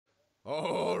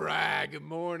All right. Good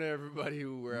morning, everybody.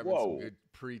 We're having some Whoa.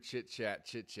 good chit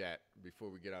chat before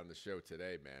we get on the show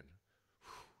today, man.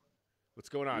 What's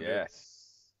going on, dude? Yes.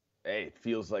 Hey, it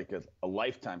feels like a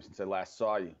lifetime since I last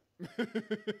saw you.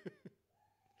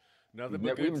 Nothing but We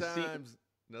good haven't seen times.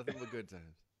 Nothing but good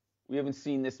times. we haven't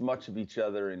seen this much of each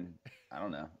other in, I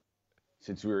don't know,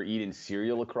 since we were eating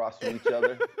cereal across from each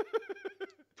other.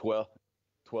 12,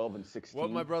 12 and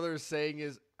What my 16. brother is saying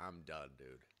is, I'm done, dude.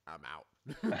 I'm out.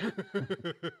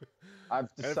 I've And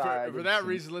for decided that to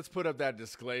reason, let's put up that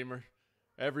disclaimer.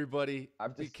 Everybody,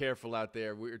 I've be just careful out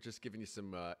there. We're just giving you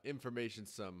some information.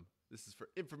 This is for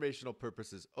informational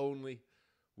purposes only.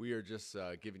 We are just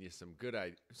giving you some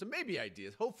some maybe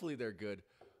ideas. Hopefully they're good,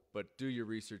 but do your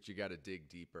research. You got to dig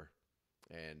deeper.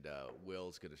 And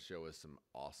Will's going to show us some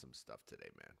awesome stuff today,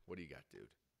 man. What do you got, dude?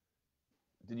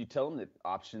 Did you tell them that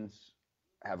options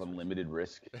have That's unlimited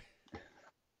risk?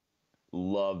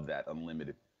 Love that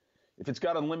unlimited. If it's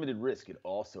got unlimited risk, it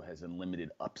also has unlimited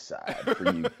upside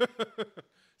for you.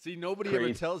 See, nobody ever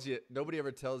Crazy. tells you. Nobody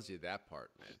ever tells you that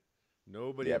part, man.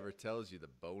 Nobody ever Yep. tells you the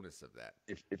bonus of that,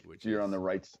 If which you're on the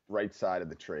is right side of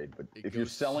the trade, but it if you're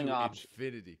goes selling to options.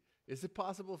 infinity. Is it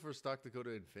possible for a stock to go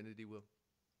to infinity, Will,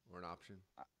 or an option?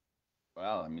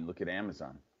 Well, I mean, look at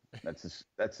Amazon.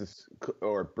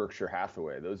 Or Berkshire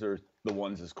Hathaway. Those are the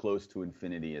ones as close to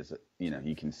infinity as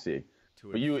you can see.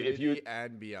 To But if you infinity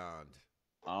and beyond.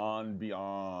 on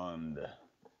beyond,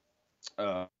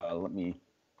 let me.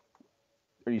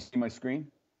 Are you seeing my screen?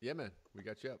 Yeah, man, we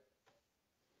got you up.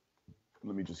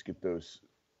 Let me just get those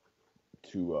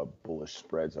two bullish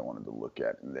spreads I wanted to look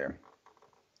at in there.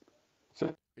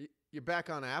 So You're back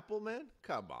on Apple, man?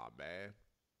 Come on, man.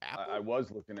 I Apple?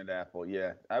 was looking at Apple.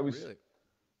 Yeah, I was Really?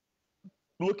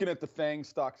 looking at the FANG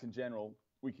stocks in general.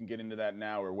 We can get into that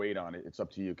now or wait on it. It's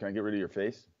up to you. Can I get rid of your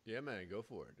face? Yeah, man, go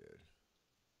for it,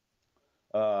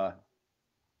 dude. Uh,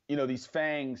 these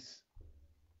FANGs,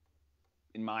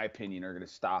 in my opinion, are going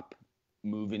to stop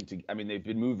moving to. I mean, they've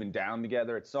been moving down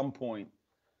together. At some point,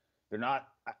 they're not.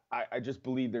 I just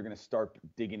believe they're going to start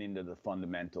digging into the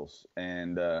fundamentals,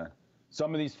 and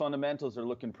some of these fundamentals are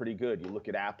looking pretty good. You look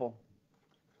at Apple.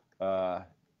 Uh,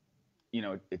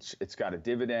 it's got a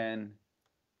dividend.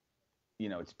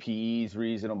 Its PE is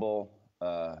reasonable.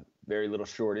 Very little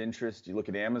short interest. You look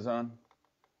at Amazon.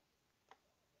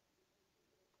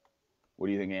 What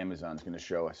do you think Amazon's going to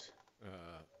show us? Uh,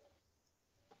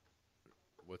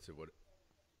 what's it?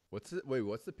 What's it? Wait,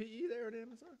 what's the PE there at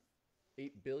Amazon?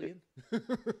 8 billion.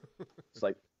 It's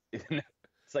like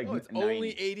it's like Oh, it's only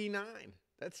 90. 89.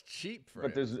 That's cheap for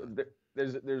But Amazon.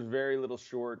 there's very little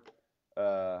short.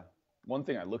 One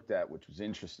thing I looked at, which was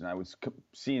interesting, I was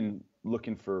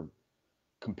looking for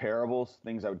comparables,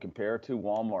 things I would compare to.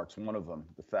 Walmart's one of them.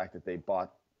 The fact that they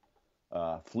bought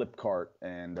Flipkart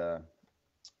and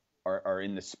are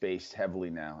in the space heavily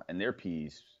now, and their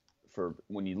P's for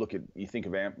when you think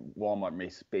of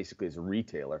Walmart basically as a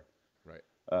retailer,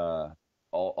 Right.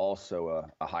 also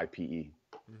a high PE.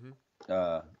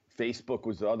 Mm-hmm. Facebook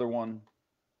was the other one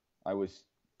I was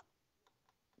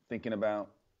thinking about.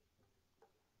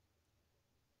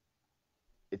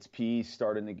 Its P's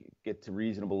starting to get to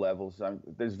reasonable levels.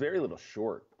 There's very little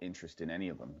short interest in any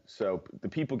of them. So the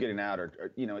people getting out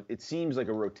it seems like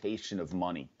a rotation of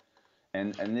money.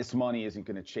 And this money isn't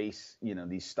going to chase,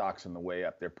 these stocks on the way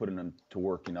up. They're putting them to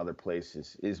work in other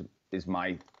places. Is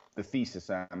the thesis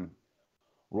I'm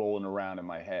rolling around in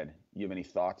my head. You have any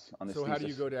thoughts on this So how do you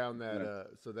thesis? go down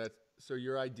that? So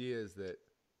your idea is that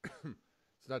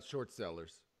it's not short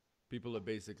sellers. People have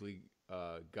basically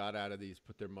got out of these,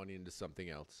 put their money into something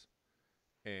else,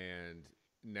 and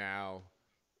now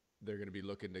they're going to be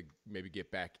looking to maybe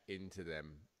get back into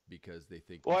them because they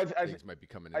think Well, things might be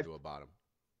coming I've into a bottom.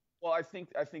 well, I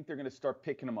think they're going to start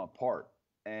picking them apart,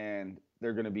 and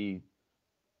they're going to be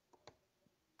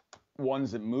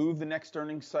ones that move the next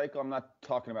earnings cycle. I'm not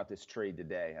talking about this trade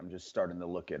today. I'm just starting to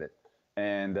look at it,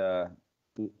 and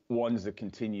ones that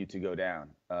continue to go down.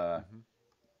 Mm-hmm.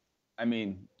 I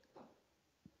mean,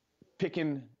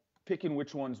 picking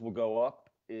which ones will go up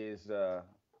is a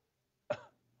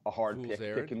hard Fool's pick.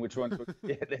 errand. Picking which ones.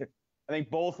 Yeah, I think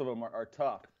both of them are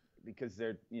tough because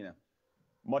they're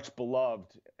much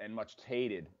beloved and much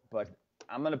hated. But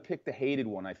I'm going to pick the hated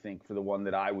one. I think for the one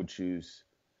that I would choose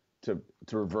to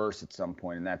reverse at some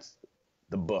point, and that's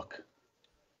the book,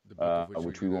 The book of which we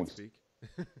which do we not won't. speak.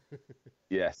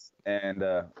 Yes, and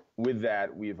with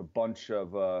that, we have a bunch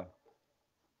of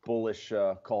bullish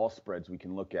call spreads we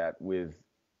can look at with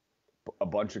a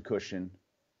bunch of cushion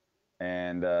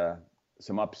and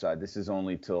some upside. This is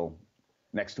only till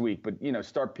next week, but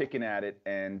start picking at it,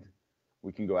 and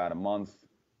we can go out a month,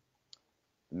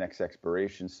 The next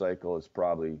expiration cycle is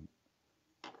probably,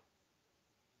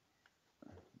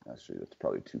 actually, that's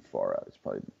probably too far out. It's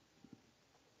probably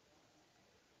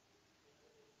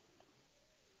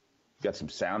got some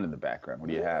sound in the background. What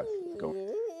do you have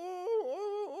going?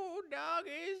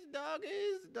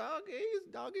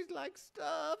 Doggies like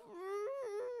stuff.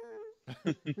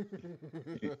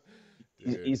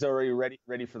 He's already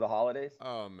ready for the holidays.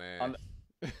 Oh man, On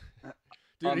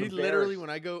dude, on he the literally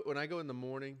Bears, when I go in the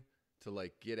morning to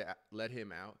like let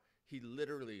him out, he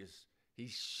literally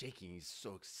he's shaking. He's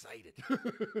so excited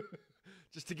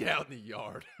just to get out in the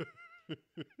yard.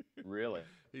 really,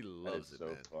 He that loves is it, so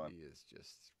man. fun. He is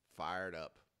just fired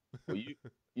up. Well, you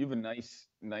have a nice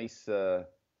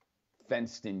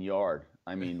fenced in yard.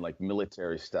 I mean, like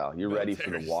military style. You're ready for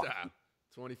the Military walk. style.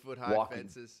 20-foot high Walking.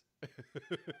 fences.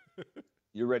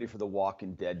 You're ready for the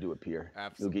Walking Dead to appear.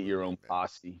 Absolutely, You'll get your own man.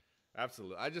 posse.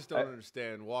 Absolutely. I just don't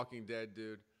understand Walking Dead,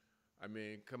 dude. I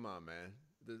mean, come on, man.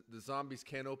 The zombies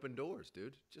can't open doors,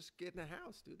 dude. Just get in a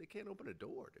house, dude. They can't open a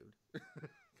door, dude.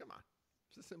 Come on.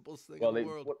 It's the simplest thing in the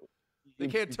world. They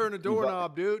can't turn a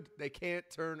doorknob, dude. They can't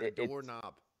turn a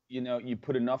doorknob. You know, you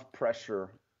put enough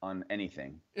pressure on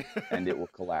anything, and it will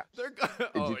collapse.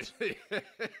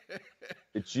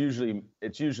 It's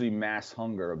usually mass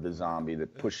hunger of the zombie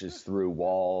that pushes through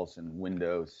walls and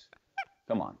windows.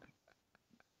 Come on,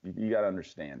 you got to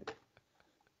understand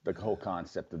the whole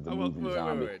concept of the moving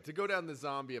zombie. Wait. To go down the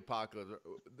zombie apocalypse,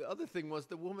 the other thing was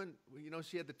the woman. You know,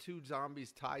 she had the 2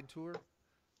 zombies tied to her.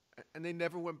 And they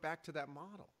never went back to that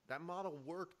model. That model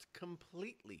worked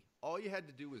completely. All you had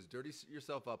to do was dirty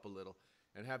yourself up a little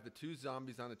and have the 2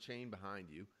 zombies on a chain behind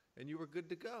you, and you were good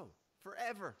to go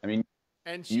forever. I mean,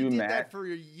 and she did that for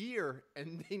a year,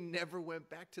 and they never went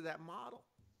back to that model.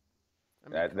 I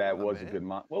mean, that was a good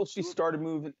model. Well, she started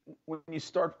moving. When you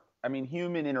start, I mean,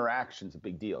 human interaction's a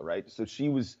big deal, right? So she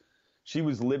was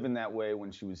living that way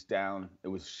when she was down.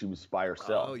 She was by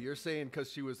herself. Oh, you're saying because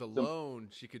she was alone,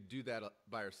 she could do that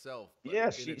by herself. Yeah,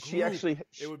 she actually.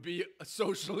 It would be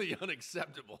socially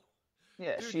unacceptable.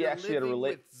 Yeah, Dude, she actually had a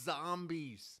with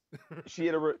zombies. she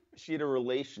had a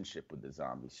relationship with the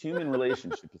zombies. Human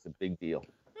relationship is a big deal.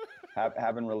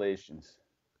 Having relations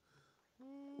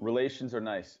are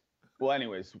nice. Well,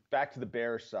 anyways, back to the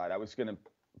Bears side. I was gonna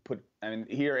put. I mean,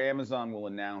 here Amazon will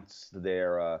announce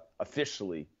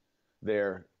officially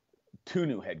their 2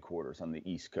 new headquarters on the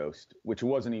East Coast, which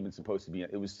wasn't even supposed to be.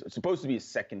 It was supposed to be a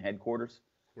second headquarters.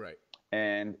 Right.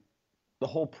 And the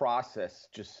whole process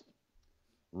just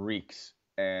reeks.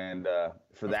 And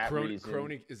for that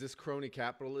reason, is this crony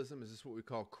capitalism? Is this what we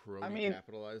call crony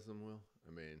capitalism? Will,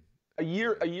 I mean, a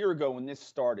year ago when this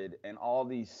started, and all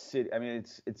these cities. I mean,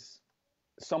 it's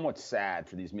somewhat sad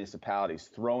for these municipalities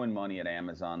throwing money at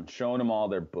Amazon, showing them all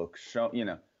their books.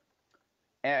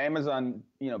 Amazon,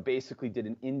 basically did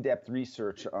an in-depth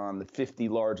research on the 50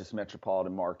 largest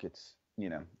metropolitan markets,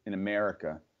 in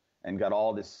America, and got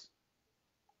all this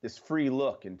free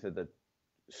look into the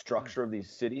structure of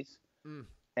these cities. Mm.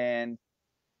 And,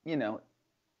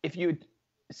 if you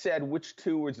said which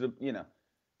 2 was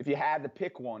if you had to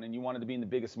pick one and you wanted to be in the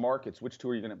biggest markets, which 2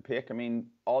 are you going to pick? I mean,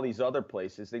 all these other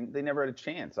places, they never had a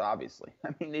chance, obviously.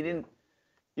 I mean, they didn't,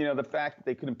 the fact that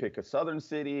they couldn't pick a southern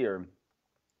city or,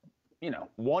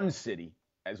 one city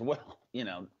as well,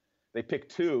 they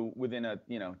picked 2 within a,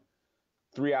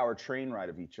 3-hour train ride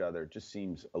of each other. Just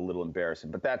seems a little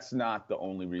embarrassing, but that's not the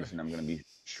only reason I'm going to be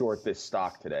short this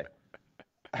stock today.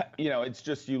 It's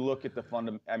just you look at the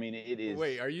I mean, it is.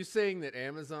 Wait, are you saying that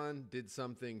Amazon did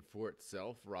something for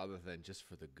itself rather than just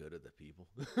for the good of the people?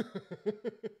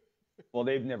 Well,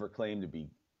 they've never claimed to be,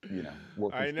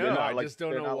 working. I know. I just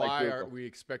don't know why we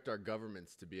expect our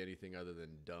governments to be anything other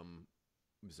than dumb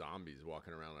zombies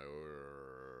walking around.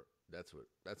 That's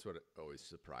what always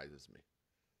surprises me.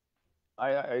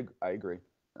 I agree.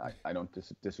 I don't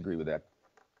disagree with that.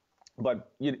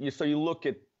 But so you look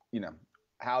at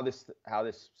how this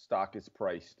stock is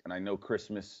priced, and I know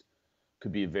Christmas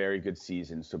could be a very good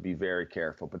season, so be very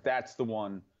careful. But that's the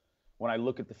one. When I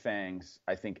look at the FANGs,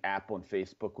 I think Apple and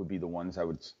Facebook would be the ones I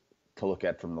would to look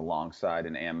at from the long side,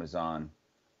 and Amazon.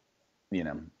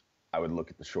 I would look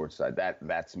at the short side.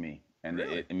 That's me, and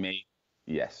really? it may.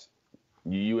 Yes.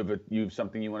 You have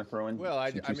something you want to throw in? Well, I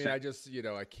just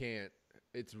I can't.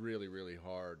 It's really, really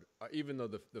hard. Even though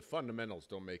the fundamentals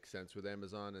don't make sense with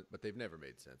Amazon, but they've never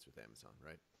made sense with Amazon,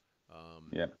 right?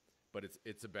 Yeah. But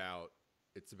it's about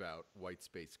white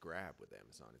space grab with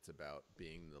Amazon. It's about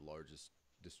being the largest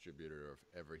distributor of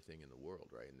everything in the world,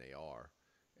 right? And they are,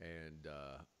 and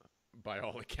by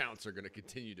all accounts, are going to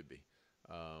continue to be.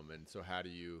 And so,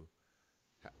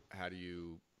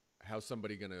 how's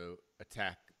somebody going to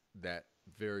attack that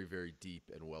very, very deep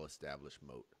and well-established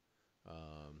moat.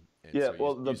 And Yeah, so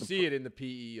well, you see it in the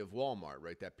PE of Walmart,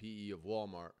 right? That PE of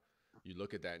Walmart, you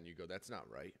look at that and you go, that's not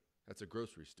right. That's a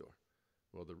grocery store.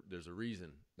 Well, there's a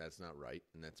reason that's not right,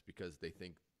 and that's because they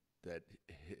think that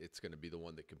it's going to be the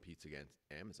one that competes against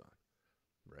Amazon,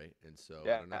 right? And so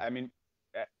yeah, I don't know. I mean,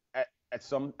 at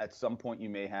some point you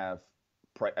may have,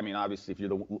 I mean, obviously, if you're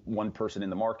the one person in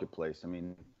the marketplace, I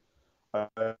mean,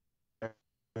 we're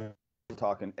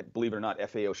talking, believe it or not,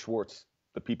 FAO Schwartz,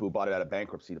 the people who bought it out of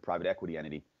bankruptcy, the private equity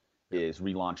entity, is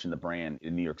relaunching the brand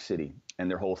in New York City, and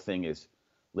their whole thing is,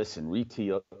 listen,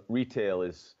 retail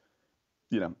is,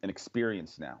 an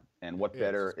experience now, and what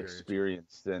better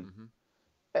experience than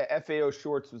FAO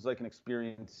Schwartz was like an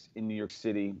experience in New York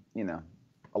City,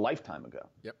 a lifetime ago.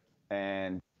 Yep.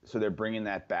 And so they're bringing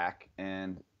that back,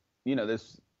 and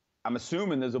I'm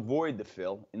assuming there's a void to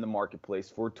fill in the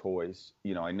marketplace for toys.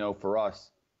 I know for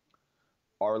us,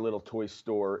 our little toy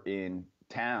store in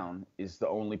town is the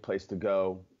only place to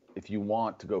go if you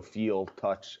want to go feel,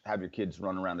 touch, have your kids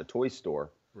run around the toy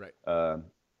store. Right.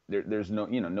 There's no,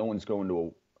 no one's going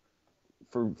to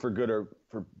for good or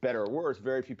for better or worse,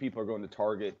 very few people are going to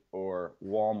Target or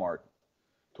Walmart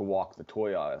to walk the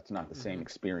toy aisle. It's not the same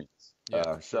experience.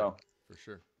 Yeah, for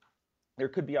sure. There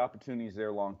could be opportunities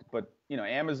there but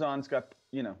Amazon's got,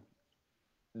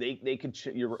 they could,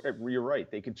 you're right.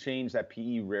 They could change that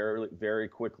PE very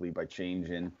quickly by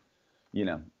changing,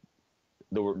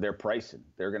 their pricing.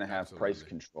 They're going to have price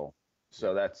control.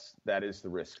 So that is the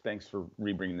risk. Thanks for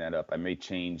re-bringing that up. I may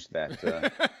change that.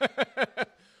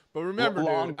 But remember,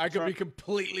 dude, I could be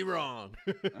completely wrong.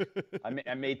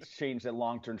 I may change that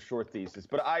long-term short thesis,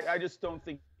 but I just don't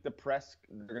think the press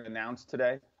they're going to announce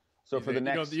today. So for the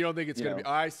next, you don't think it's going to be?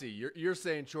 Oh, I see. You're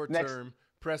saying short-term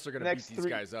press are going to beat these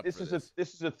guys up. This is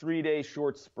a 3-day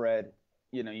short spread.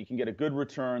 You can get a good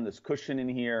return. There's cushion in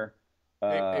here.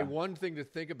 One thing to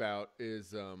think about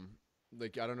is I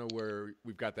don't know where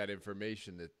we've got that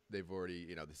information that they've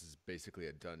already, this is basically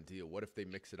a done deal. What if they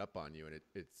mix it up on you and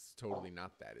it's totally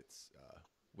not that? It's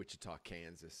Wichita,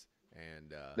 Kansas,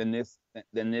 and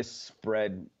then this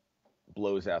spread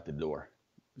blows out the door.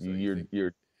 So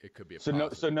it could be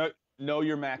know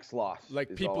your max loss.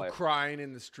 Like people crying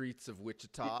in the streets of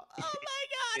Wichita. Oh my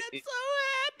God, I'm so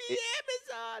happy,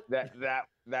 Amazon.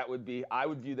 That would be. I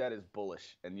would view that as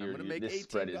bullish. And I'm gonna make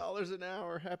 $18 an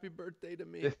hour. Happy birthday to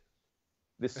me.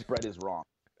 This spread is wrong.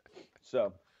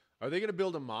 So, are they going to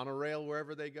build a monorail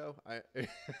wherever they go?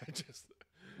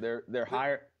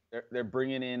 They're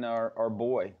bringing in our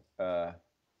boy,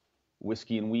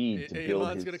 Whiskey and Weed to build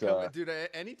Elon's going to come. Dude,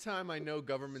 anytime I know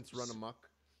governments run amok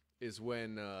is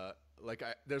when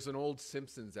there's an old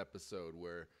Simpsons episode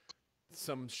where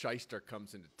some shyster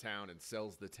comes into town and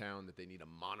sells the town that they need a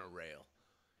monorail.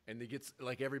 And they get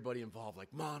everybody involved,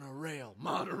 like monorail,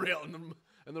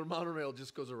 and the monorail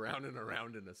just goes around and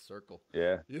around in a circle.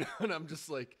 Yeah, and I'm just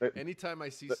like, anytime I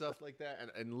see stuff like that,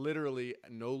 and literally,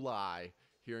 no lie,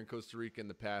 here in Costa Rica in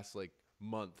the past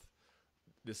month,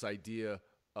 this idea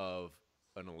of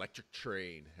an electric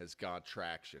train has got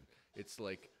traction. It's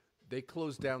like they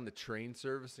closed down the train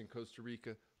service in Costa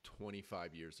Rica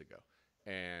 25 years ago,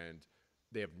 and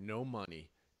they have no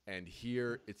money. And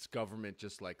here, it's government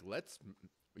just like,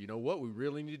 you know what we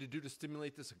really need to do to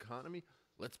stimulate this economy?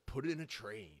 Let's put it in a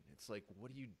train. It's like,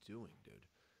 what are you doing, dude?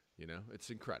 It's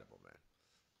incredible,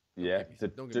 man.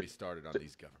 Don't get me started on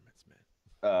these governments,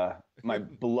 man. My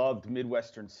beloved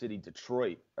Midwestern city,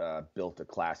 Detroit, built a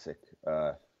classic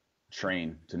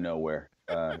train to nowhere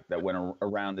that went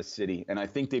around the city. And I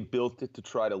think they built it to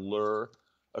try to lure,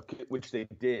 which they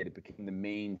did. It became the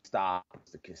main stop,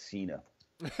 the casino.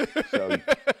 So,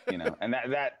 and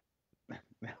that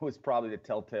was probably the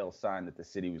telltale sign that the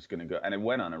city was going to go. And it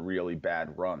went on a really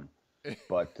bad run.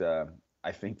 But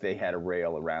I think they had a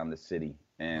rail around the city.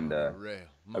 And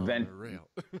monorail.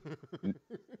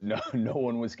 No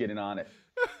one was getting on it.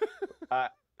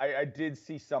 I did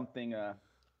see something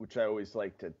which I always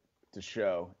like to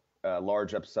show.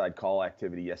 Large upside call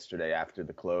activity yesterday after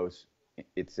the close.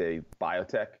 It's a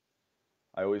biotech.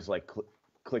 I always like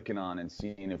clicking on and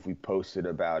seeing if we posted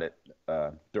about it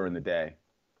during the day.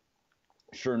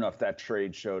 Sure enough, that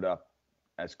trade showed up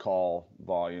as call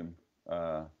volume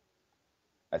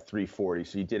at 340.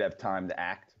 So you did have time to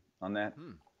act on that.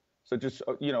 So just,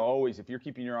 always, if you're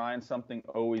keeping your eye on something,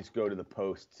 always go to the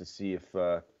post to see if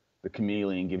the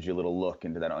chameleon gives you a little look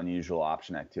into that unusual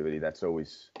option activity. That's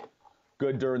always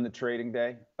good during the trading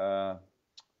day. Was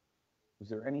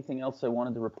there anything else I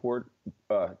wanted to report?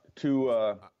 Well,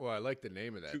 I like the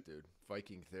name of that, dude.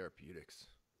 Viking Therapeutics.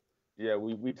 Yeah,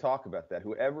 we talk about that.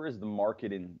 Whoever is the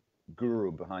marketing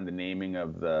guru behind the naming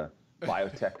of the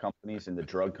biotech companies and the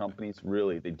drug companies,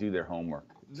 really, they do their homework.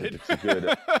 It's a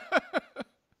good,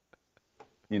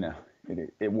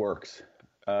 it works.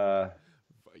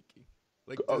 Viking.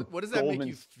 Like, what does that make you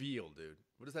Goldman's feel, dude?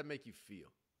 What does that make you feel?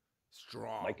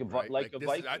 Strong, like a right? like a this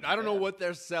Viking. I don't know what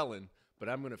they're selling, but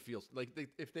I'm gonna feel like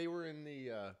if they were in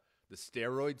the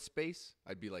steroid space,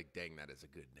 I'd be like, dang, that is a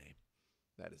good name.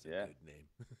 That is a good name.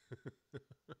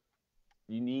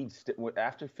 You need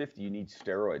after 50, you need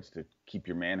steroids to keep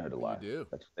your manhood alive. You do.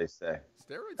 That's what they say.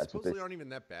 Steroids supposedly aren't even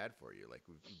that bad for you. Like,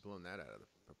 we've blown that out of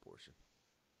proportion.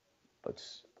 But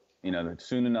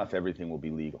soon enough, everything will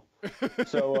be legal.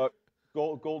 So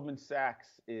Goldman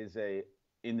Sachs is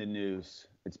in the news.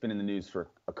 It's been in the news for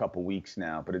a couple weeks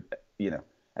now. But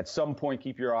at some point,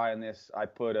 keep your eye on this. I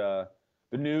put the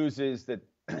news is that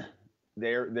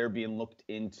they're being looked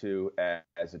into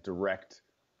as a direct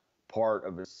part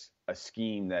of a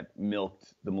scheme that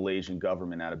milked the Malaysian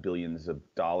government out of billions of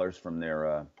dollars from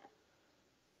their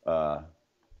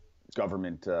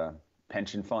government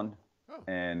pension fund. Oh.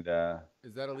 And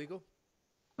is that illegal?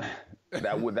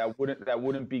 that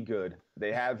wouldn't be good.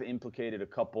 They have implicated a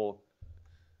couple,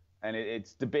 and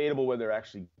it's debatable whether they're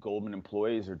actually Goldman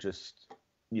employees or just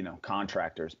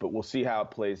contractors. But we'll see how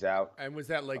it plays out. And was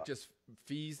that like just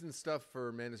fees and stuff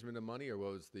for management of money, or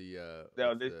what was the?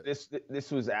 No,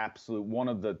 this was absolute. One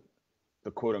of the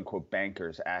quote unquote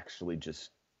bankers actually just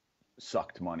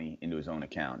sucked money into his own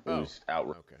account. It was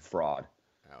outright fraud.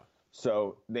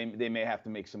 So they may have to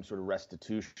make some sort of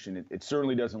restitution. It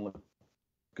certainly doesn't look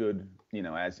good,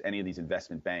 as any of these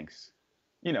investment banks.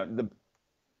 The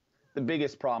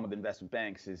biggest problem with investment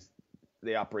banks is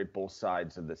they operate both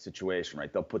sides of the situation,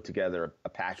 right? They'll put together a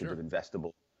package of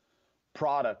investable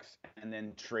products and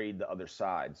then trade the other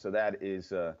side. So that is,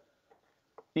 the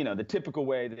typical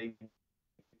way and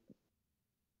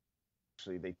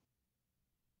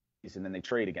then they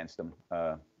trade against them,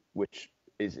 which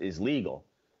is legal.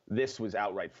 This was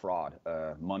outright fraud.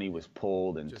 Money was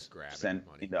pulled and sent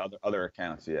into other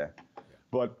accounts. Yeah.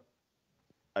 But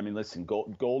I mean, listen,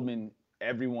 Goldman.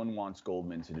 Everyone wants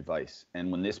Goldman's advice, and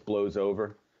when this blows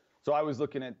over, so I was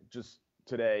looking at just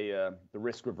today the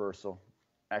risk reversal.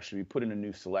 Actually, we put in a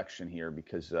new selection here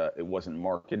because it wasn't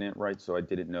marking it right, so I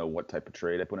didn't know what type of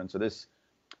trade I put in. So this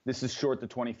is short the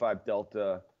 25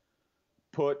 delta,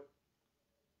 put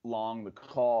long the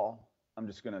call. I'm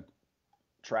just gonna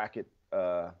track it.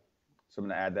 So I'm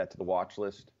going to add that to the watch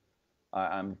list.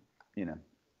 I'm going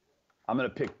to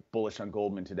pick bullish on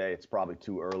Goldman today. It's probably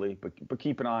too early, but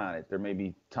keep an eye on it. There may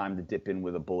be time to dip in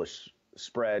with a bullish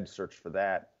spread. Search for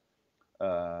that.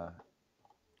 The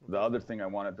other thing I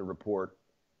wanted to report,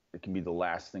 it can be the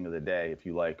last thing of the day if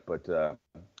you like, but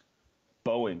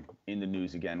Boeing in the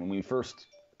news again. When we first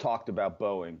talked about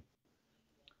Boeing,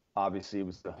 obviously it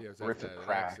was the horrific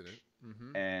crash,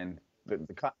 and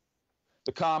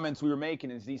the comments we were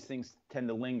making is these things tend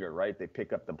to linger, right? They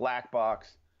pick up the black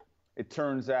box. It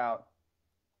turns out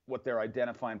what they're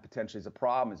identifying potentially as a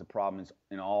problem is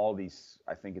in all these,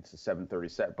 I think it's the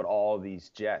 737, but all these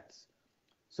jets.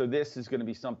 So this is going to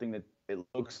be something that it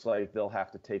looks like they'll have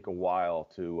to take a while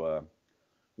to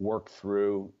work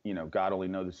through. God only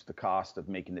knows the cost of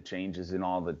making the changes in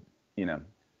all the,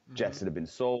 jets that have been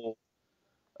sold.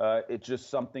 It's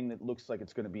just something that looks like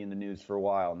it's going to be in the news for a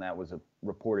while, and that was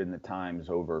reported in the Times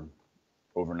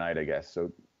overnight, I guess.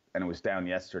 So, and it was down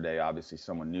yesterday. Obviously,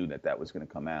 someone knew that was going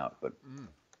to come out, but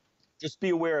just be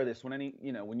aware of this when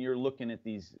when you're looking at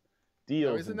these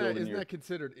deals. Isn't that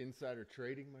considered insider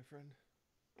trading, my friend?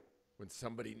 When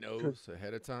somebody knows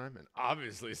ahead of time, and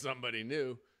obviously somebody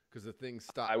knew because the thing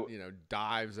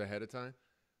dives ahead of time.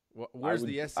 Where's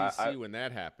the SEC when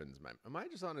that happens, man? Am I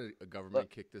just on a government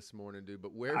kick this morning, dude?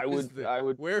 But where is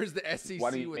the SEC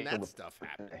when that stuff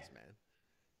happens, man?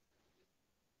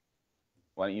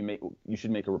 Why don't you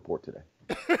should make a report today.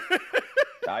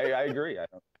 I agree.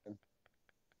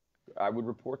 I would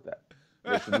report that.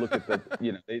 They should look at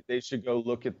they should go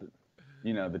look at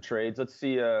the trades. Let's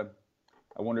see. I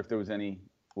wonder if there was any.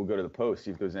 We'll go to the Post,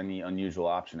 see if there was any unusual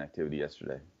option activity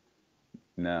yesterday.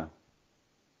 No.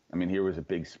 I mean, here was a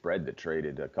big spread that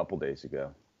traded a couple days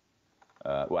ago.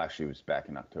 Well, actually, it was back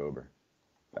in October.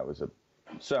 That was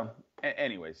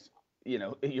anyways,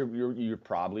 you're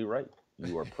probably right.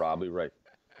 You are probably right.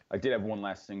 I did have one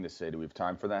last thing to say. Do we have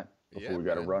time for that before we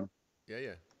got to run?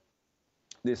 Yeah.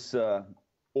 This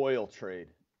oil trade,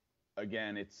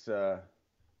 again, it's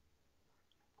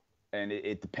and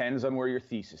it depends on where your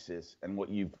thesis is and what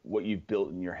you've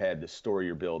built in your head, the story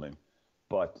you're building,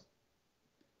 but.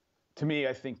 To me,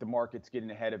 I think the market's getting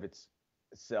ahead of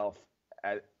itself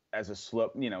as a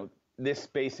slope. This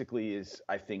basically is,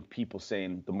 I think, people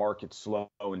saying the market's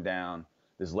slowing down.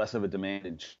 There's less of a demand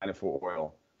in China for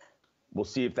oil. We'll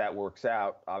see if that works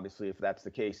out. Obviously, if that's the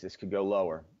case, this could go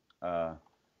lower.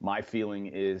 My feeling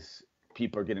is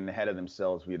people are getting ahead of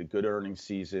themselves. We had a good earnings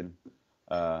season.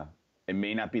 It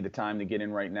may not be the time to get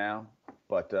in right now,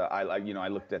 but I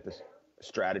looked at the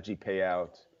strategy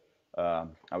payout.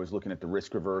 I was looking at the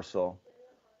risk reversal,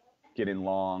 get in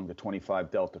long, the 25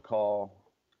 delta call.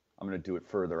 I'm going to do it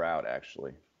further out,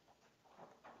 actually.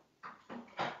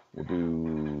 We'll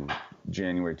do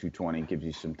January 220, gives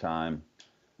you some time.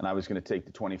 And I was going to take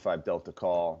the 25 delta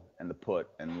call and the put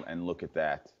and look at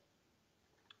that.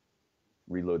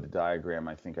 Reload the diagram.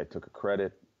 I think I took a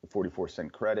credit, a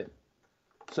 44-cent credit.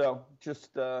 So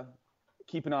just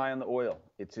keep an eye on the oil.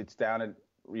 It's down at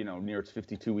near its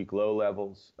 52-week low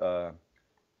levels. I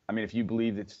mean, if you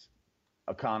believe its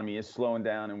economy is slowing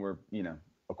down and we're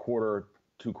a quarter,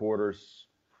 2 quarters,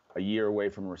 a year away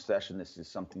from a recession, this is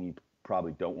something you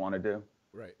probably don't want to do.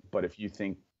 Right. But if you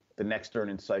think the next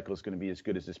earnings cycle is going to be as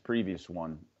good as this previous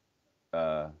one,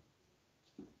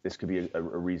 this could be a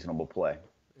reasonable play.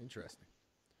 Interesting.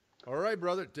 All right,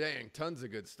 brother. Dang, tons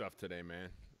of good stuff today, man.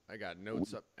 I got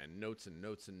notes up and notes and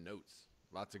notes and notes.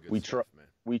 Lots of good stuff, man.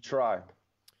 We try.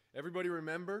 Everybody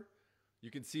remember,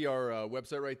 you can see our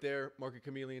website right there,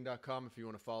 MarketChameleon.com, if you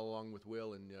want to follow along with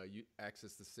Will and you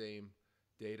access the same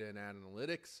data and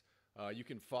analytics. You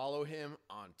can follow him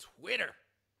on Twitter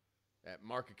at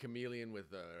MarketChameleon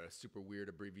with a super weird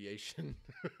abbreviation.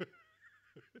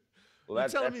 Well, you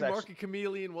telling me Market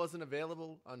Chameleon wasn't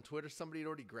available on Twitter? Somebody had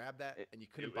already grabbed that, and you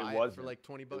couldn't buy it for like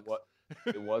 $20?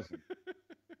 It wasn't.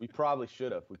 We probably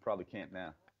should have. We probably can't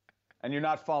now. And you're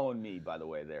not following me, by the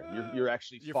way. There, you're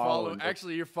actually following.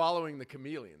 Actually, you're following the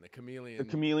chameleon. The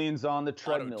chameleon's on the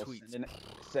treadmill,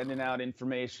 sending out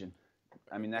information.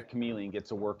 I mean, that chameleon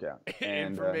gets a workout.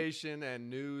 And, information and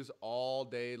news all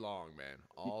day long, man.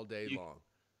 All day long.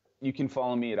 You can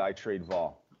follow me at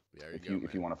iTradeVol.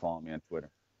 If you want to follow me on Twitter.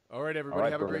 All right,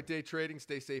 everybody. Have a great day trading.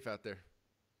 Stay safe out there.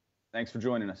 Thanks for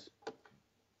joining us.